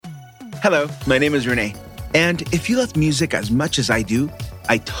Hello, my name is Rene. And if you love music as much as I do,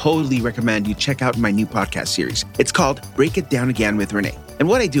 I totally recommend you check out my new podcast series. It's called Break It Down Again with Rene. And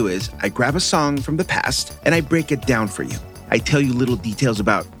what I do is I grab a song from the past and I break it down for you. I tell you little details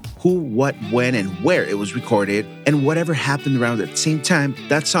about who, what, when, and where it was recorded, and whatever happened around at the same time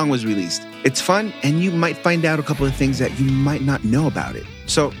that song was released. It's fun, and you might find out a couple of things that you might not know about it.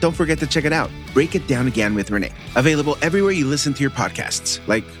 So don't forget to check it out. Break It Down Again with Rene. Available everywhere you listen to your podcasts,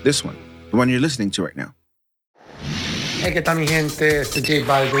 like this one, the one you're listening to right now. Hey, ¿qué tal mi gente? Este es J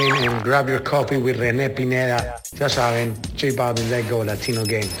Balvin and grab your coffee with Rene Pineda. Ya saben, J Balvin, let go, Latino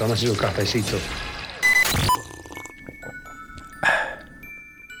game. Tómase su cafecito.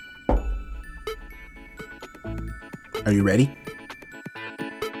 Are you ready?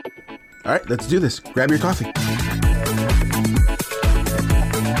 All right, let's do this. Grab your coffee.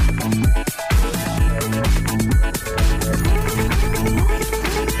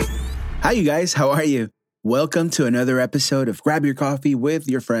 Hi, you guys. How are you? Welcome to another episode of Grab Your Coffee with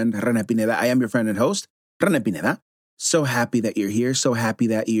your friend, Rene Pineda. I am your friend and host, Rene Pineda. So happy that you're here. So happy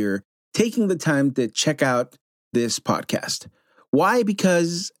that you're taking the time to check out this podcast. Why?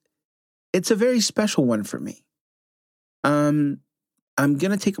 Because it's a very special one for me. I'm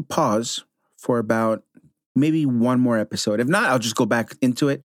going to take a pause for about maybe one more episode. If not, I'll just go back into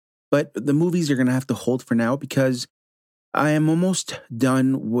it. But the movies are going to have to hold for now because I am almost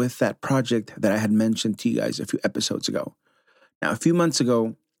done with that project that I had mentioned to you guys a few episodes ago. Now, a few months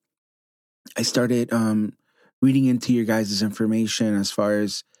ago, I started reading into your guys' information as far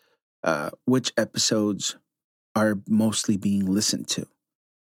as which episodes are mostly being listened to.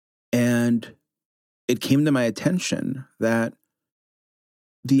 And it came to my attention that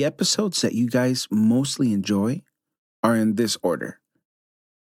the episodes that you guys mostly enjoy are in this order.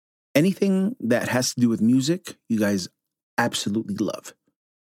 Anything that has to do with music, you guys absolutely love.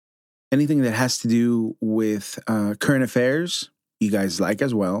 Anything that has to do with current affairs, you guys like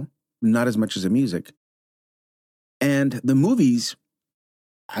as well. Not as much as the music. And the movies,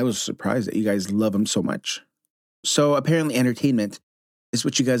 I was surprised that you guys love them so much. So apparently entertainment is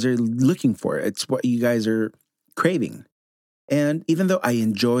what you guys are looking for. It's what you guys are craving. And even though I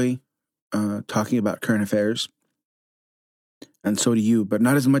enjoy talking about current affairs, and so do you, but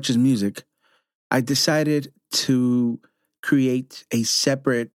not as much as music, I decided to create a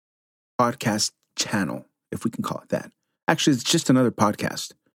separate podcast channel, if we can call it that. Actually, it's just another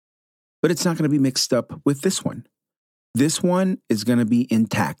podcast, but it's not going to be mixed up with this one. This one is going to be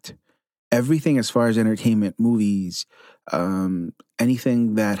intact. Everything as far as entertainment, movies,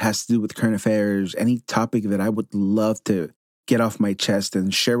 anything that has to do with current affairs, any topic that I would love to get off my chest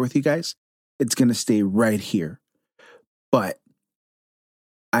and share with you guys, it's going to stay right here. But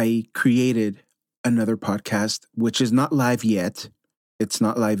I created another podcast, which is not live yet. It's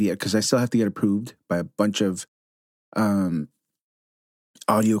not live yet because I still have to get approved by a bunch of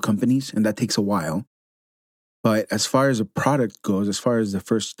audio companies, and that takes a while. But as far as a product goes, as far as the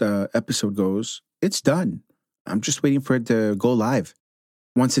first episode goes, it's done. I'm just waiting for it to go live.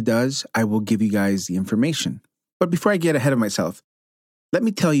 Once it does, I will give you guys the information. But before I get ahead of myself, let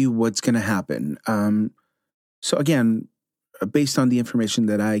me tell you what's going to happen. So again, based on the information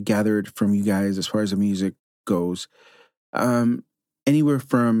that I gathered from you guys as far as the music goes, anywhere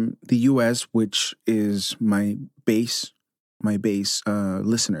from the US, which is my base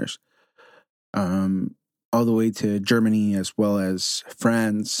listeners, all the way to Germany as well as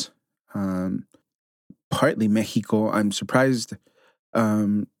France, partly Mexico. I'm surprised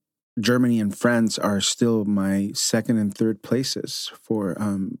Germany and France are still my second and third places for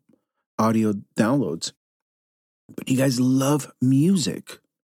audio downloads. But you guys love music.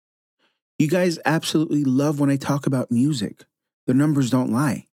 You guys absolutely love when I talk about music. The numbers don't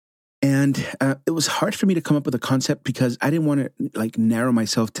lie. And it was hard for me to come up with a concept because I didn't want to narrow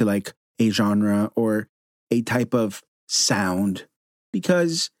myself to a genre or a type of sound.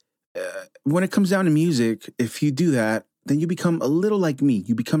 Because when it comes down to music, if you do that, then you become a little like me.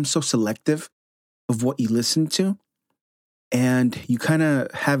 You become so selective of what you listen to. And you kind of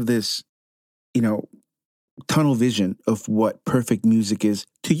have this, tunnel vision of what perfect music is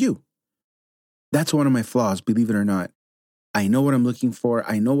to you. That's one of my flaws, believe it or not. I know what I'm looking for.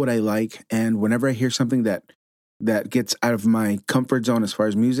 I know what I like. And whenever I hear something that gets out of my comfort zone as far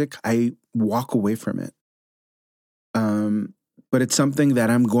as music, I walk away from it. But it's something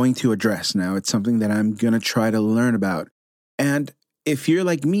that I'm going to address now. It's something that I'm going to try to learn about. And if you're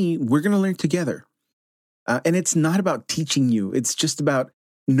like me, we're going to learn together. And it's not about teaching you. It's just about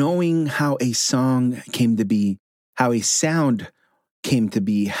knowing how a song came to be, how a sound came to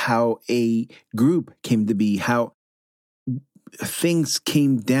be, how a group came to be, how things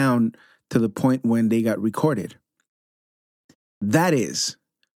came down to the point when they got recorded. That is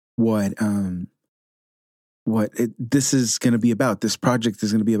what this is going to be about. This project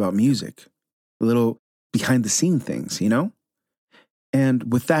is going to be about music, a little behind the scene things, you know?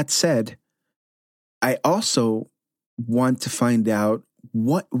 And with that said, I also want to find out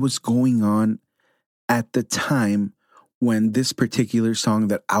what was going on at the time when this particular song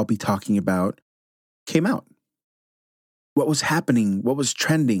that I'll be talking about came out. What was happening? What was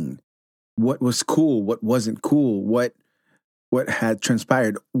trending? What was cool? What wasn't cool? What had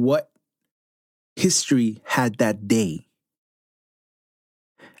transpired? What history had that day?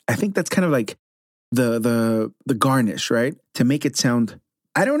 I think that's kind of like the garnish, right? To make it sound,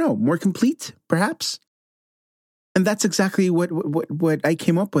 I don't know, more complete, perhaps. And that's exactly what I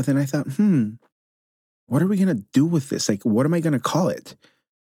came up with. And I thought, what are we going to do with this? Like, what am I going to call it?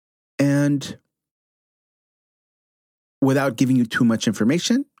 And without giving you too much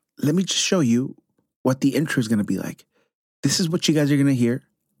information, let me just show you what the intro is going to be like. This is what you guys are going to hear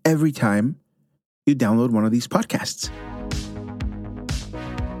every time you download one of these podcasts.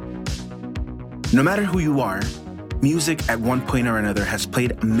 No matter who you are, music at one point or another has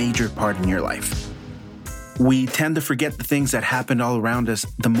played a major part in your life. We tend to forget the things that happened all around us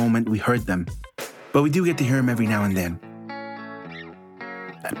the moment we heard them, but we do get to hear them every now and then.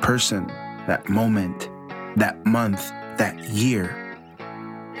 That person, that moment, that month, that year.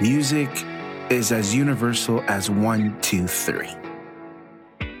 Music is as universal as 1, 2, 3.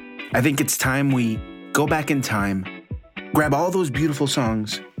 I think it's time we go back in time, grab all those beautiful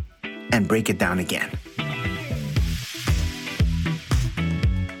songs, and break it down again.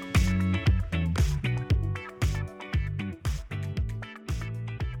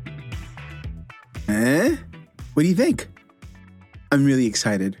 What do you think? I'm really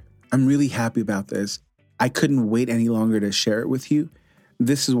excited. I'm really happy about this. I couldn't wait any longer to share it with you.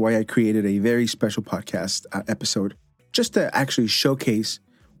 This is why I created a very special podcast episode, just to actually showcase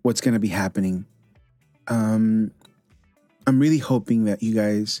what's going to be happening. I'm really hoping that you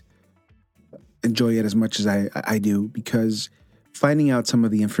guys enjoy it as much as I do, because finding out some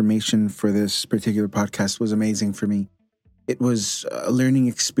of the information for this particular podcast was amazing for me. It was a learning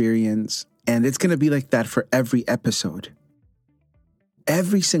experience, and it's going to be like that for every episode.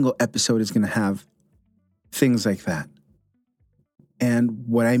 Every single episode is going to have things like that. And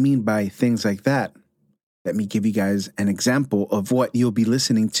what I mean by things like that, let me give you guys an example of what you'll be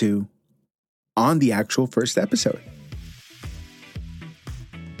listening to on the actual first episode.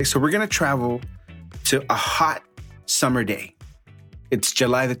 So we're going to travel to a hot summer day. It's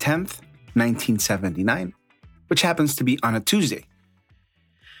July the 10th, 1979, which happens to be on a Tuesday.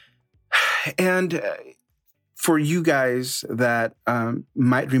 And for you guys that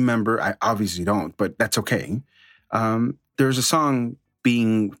might remember, I obviously don't, but that's okay. There's a song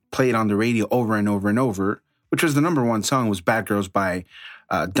being played on the radio over and over and over, which was the number one song, was Bad Girls by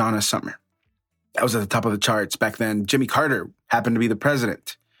Donna Summer. That was at the top of the charts back then. Jimmy Carter happened to be the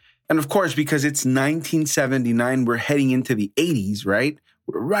president. And of course, because it's 1979, we're heading into the 80s, right?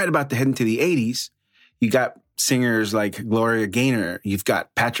 We're right about to head into the 80s. You got singers like Gloria Gaynor. You've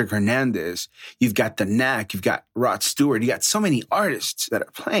got Patrick Hernandez. You've got The Knack. You've got Rod Stewart. You got so many artists that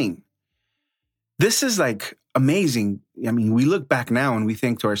are playing. This is like amazing. I mean, we look back now and we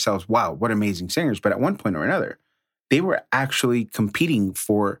think to ourselves, wow, what amazing singers. But at one point or another, they were actually competing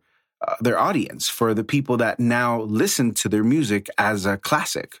for their audience, for the people that now listen to their music as a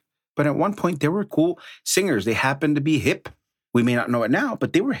classic. But at one point, they were cool singers. They happened to be hip. We may not know it now,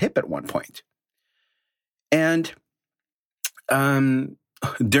 but they were hip at one point. And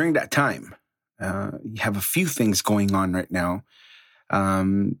during that time, you have a few things going on right now.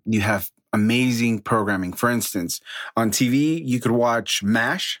 You have amazing programming. For instance, on TV, you could watch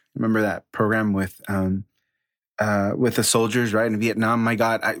MASH. Remember that program with the soldiers, right, in Vietnam? My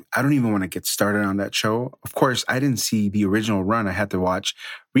God, I don't even want to get started on that show. Of course, I didn't see the original run. I had to watch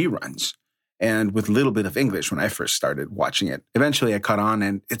reruns, and with a little bit of English when I first started watching it. Eventually, I caught on,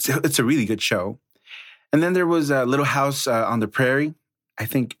 and it's a really good show. And then there was Little House on the Prairie. I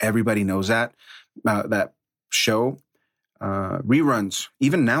think everybody knows that show. Reruns.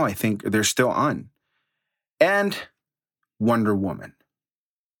 Even now, I think they're still on. And Wonder Woman.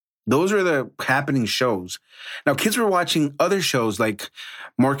 Those are the happening shows. Now, kids were watching other shows like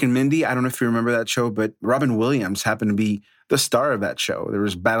Mork and Mindy. I don't know if you remember that show, but Robin Williams happened to be the star of that show. There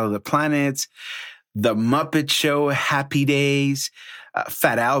was Battle of the Planets, The Muppet Show, Happy Days,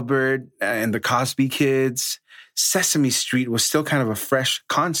 Fat Albert and the Cosby Kids. Sesame Street was still kind of a fresh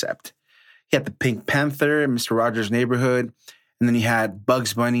concept. You had the Pink Panther and Mr. Rogers' Neighborhood. And then you had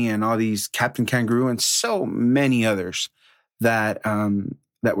Bugs Bunny and all these Captain Kangaroo and so many others that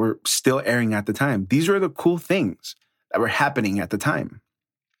that were still airing at the time. These were the cool things that were happening at the time.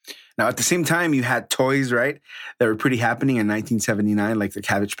 Now, at the same time, you had toys, right, that were pretty happening in 1979, like the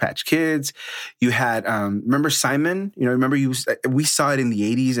Cabbage Patch Kids. You had, remember Simon? Remember we saw it in the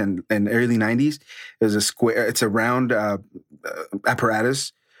 80s and early 90s. It was it's a round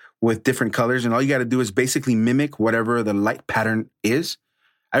apparatus with different colors, and all you got to do is basically mimic whatever the light pattern is.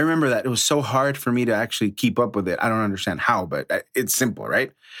 I remember that it was so hard for me to actually keep up with it. I don't understand how, but it's simple,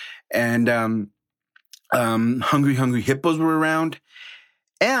 right? And Hungry Hungry Hippos were around,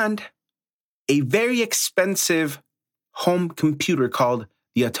 and a very expensive home computer called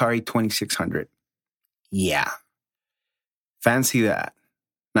the Atari 2600. Yeah. Fancy that.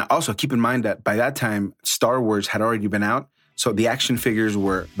 Now, also keep in mind that by that time, Star Wars had already been out, so the action figures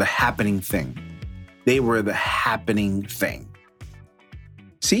were the happening thing. They were the happening thing.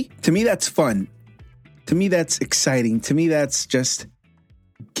 See, to me, that's fun. To me, that's exciting. To me, that's just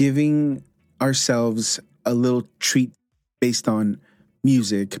giving ourselves a little treat based on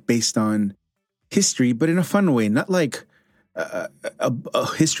music, based on history, but in a fun way, not like a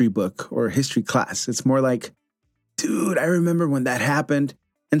history book or a history class. It's more like, dude, I remember when that happened.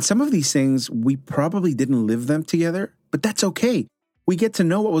 And some of these things, we probably didn't live them together, but that's okay. We get to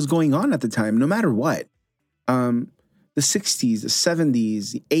know what was going on at the time, no matter what. The 60s, the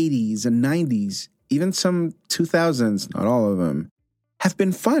 70s, the 80s, and 90s, even some 2000s, not all of them, have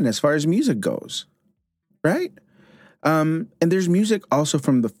been fun as far as music goes, right? And there's music also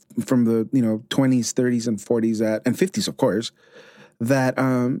from the 20s, 30s, and 40s and 50s, of course, that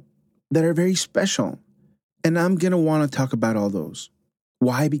are very special. And I'm gonna want to talk about all those.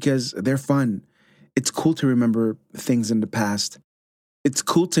 Why? Because they're fun. It's cool to remember things in the past. It's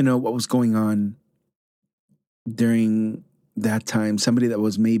cool to know what was going on during that time. Somebody that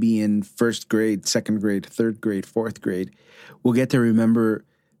was maybe in first grade, second grade, third grade, fourth grade will get to remember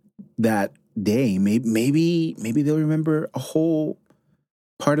that day. Maybe they'll remember a whole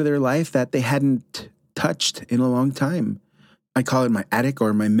part of their life that they hadn't touched in a long time. I call it my attic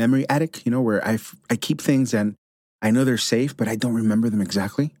or my memory attic, where I keep things and I know they're safe, but I don't remember them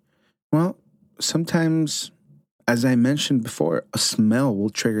exactly. Well, sometimes, as I mentioned before, a smell will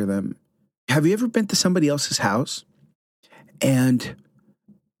trigger them. Have you ever been to somebody else's house and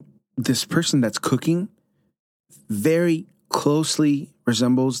this person that's cooking very closely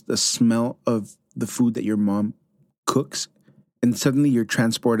resembles the smell of the food that your mom cooks, and suddenly you're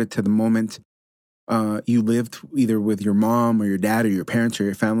transported to the moment you lived either with your mom or your dad or your parents or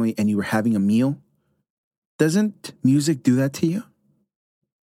your family and you were having a meal? Doesn't music do that to you?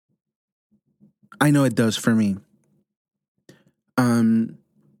 I know it does for me.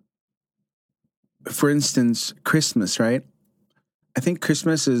 For instance, Christmas, right? I think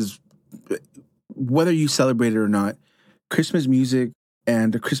Christmas is, whether you celebrate it or not, Christmas music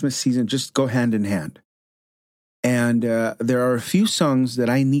and the Christmas season just go hand in hand. And there are a few songs that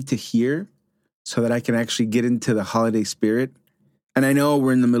I need to hear so that I can actually get into the holiday spirit. And I know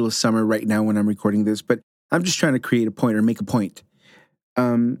we're in the middle of summer right now when I'm recording this, but I'm just trying to create a point or make a point.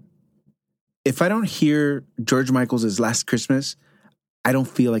 If I don't hear George Michael's Last Christmas, I don't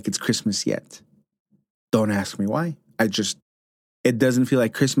feel like it's Christmas yet. Don't ask me why. It doesn't feel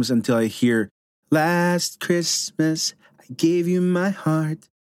like Christmas until I hear, last Christmas, I gave you my heart.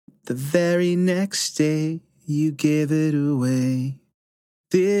 The very next day, you gave it away.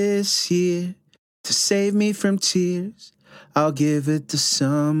 This year, to save me from tears, I'll give it to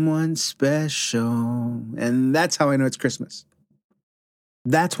someone special. And that's how I know it's Christmas.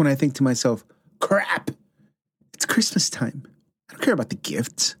 That's when I think to myself, crap, it's Christmas time. I don't care about the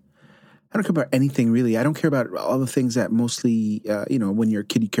gifts. I don't care about anything really. I don't care about all the things that mostly, when you're a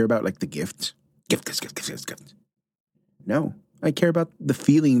kid, you care about, like the gift. Gift. No, I care about the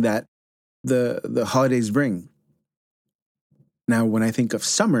feeling that the holidays bring. Now, when I think of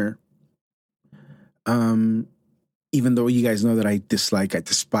summer, even though you guys know that I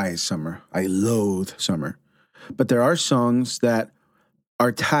despise summer, I loathe summer, but there are songs that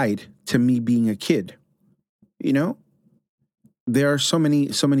are tied to me being a kid. There are so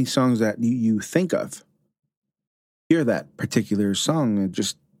many songs that you think of. Hear that particular song, it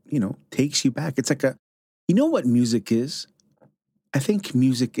just, takes you back. It's like what music is? I think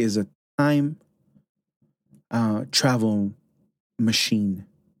music is a time travel machine.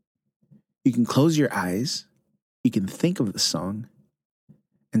 You can close your eyes, you can think of the song,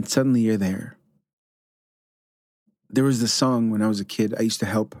 and suddenly you're there. There was this song when I was a kid. I used to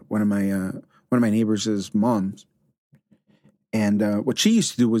help one of my neighbors' moms. And what she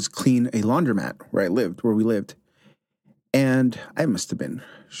used to do was clean a laundromat where we lived. And I must have been,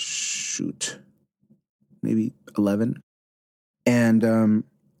 maybe 11. And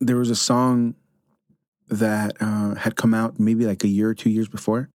there was a song that had come out maybe like a year or 2 years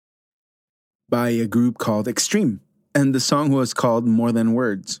before by a group called Extreme. And the song was called More Than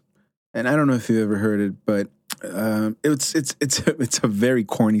Words. And I don't know if you've ever heard it, but it's a very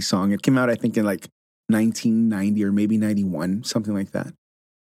corny song. It came out, I think, in like 1990 or maybe 91, something like that.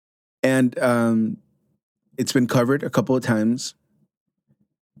 And it's been covered a couple of times.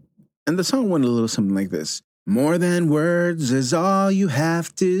 And the song went a little something like this. More than words is all you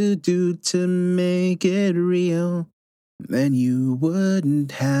have to do to make it real. Then you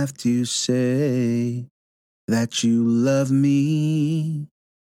wouldn't have to say that you love me,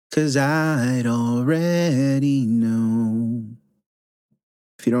 'cause I'd already know.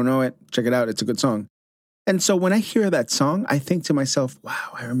 If you don't know it, check it out. It's a good song. And so when I hear that song, I think to myself, wow,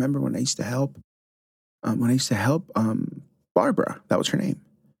 I remember when I used to help. Barbara, that was her name.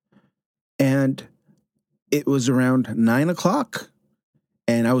 And it was around 9:00,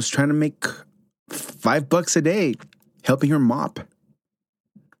 and I was trying to make $5 a day helping her mop.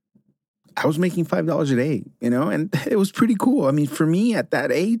 I was making $5 a day, and it was pretty cool. I mean, for me at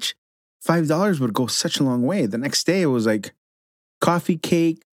that age, $5 would go such a long way. The next day, it was like coffee,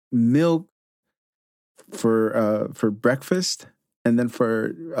 cake, milk for breakfast, and then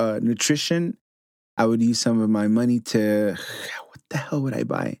for nutrition, I would use some of my money to, what the hell would I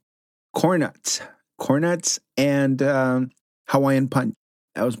buy? Corn nuts, and Hawaiian punch.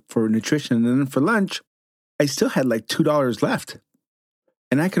 That was for nutrition. And then for lunch, I still had like $2 left.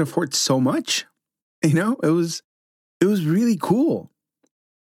 And I could afford so much. It was really cool.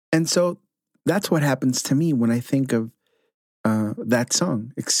 And so that's what happens to me when I think of that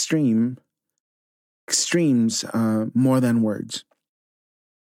song, Extreme's More Than Words.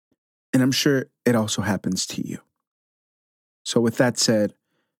 And I'm sure it also happens to you. So with that said,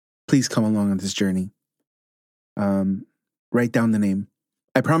 please come along on this journey. Write down the name.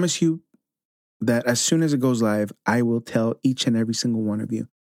 I promise you that as soon as it goes live, I will tell each and every single one of you.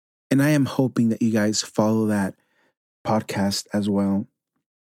 And I am hoping that you guys follow that podcast as well.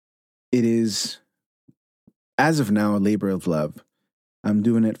 It is, as of now, a labor of love. I'm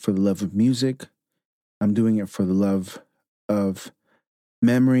doing it for the love of music. I'm doing it for the love of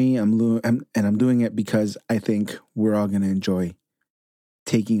memory. I'm doing it because I think we're all going to enjoy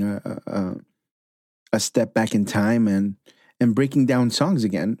taking a step back in time and breaking down songs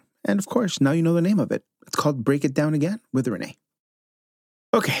again. And of course, now you know the name of it. It's called Break It Down Again with Rene.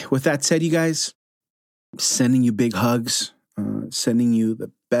 Okay, with that said, you guys, I'm sending you big hugs, sending you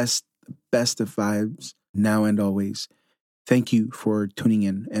the best of vibes now and always. Thank you for tuning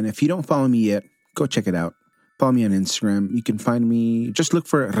in. And if you don't follow me yet, go check it out. Follow me on Instagram. You can find me, just look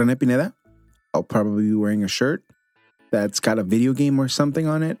for Rene Pineda. I'll probably be wearing a shirt that's got a video game or something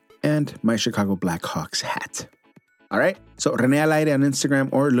on it, and my Chicago Blackhawks hat. All right? So Rene al aire on Instagram,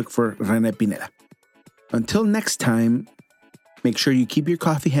 or look for Rene Pineda. Until next time, make sure you keep your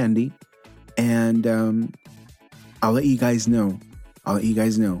coffee handy, and I'll let you guys know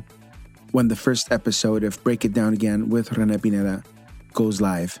when the first episode of Break It Down Again with Rene Pineda goes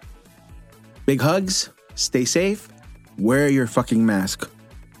live. Big hugs, stay safe, wear your fucking mask.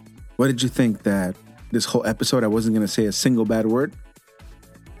 What did you think, that this whole episode I wasn't going to say a single bad word?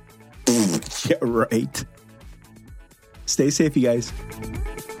 Yeah, right. Stay safe, you guys.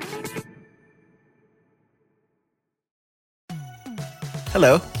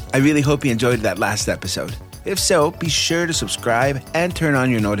 Hello. I really hope you enjoyed that last episode. If so, be sure to subscribe and turn on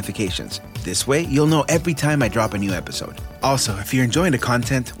your notifications. This way, you'll know every time I drop a new episode. Also, if you're enjoying the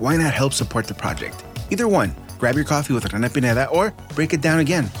content, why not help support the project? Either one, grab your coffee with Rene Pineda or Break It Down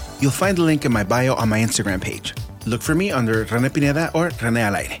Again. You'll find the link in my bio on my Instagram page. Look for me under Rene Pineda or Rene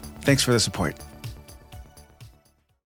al aire. Thanks for the support.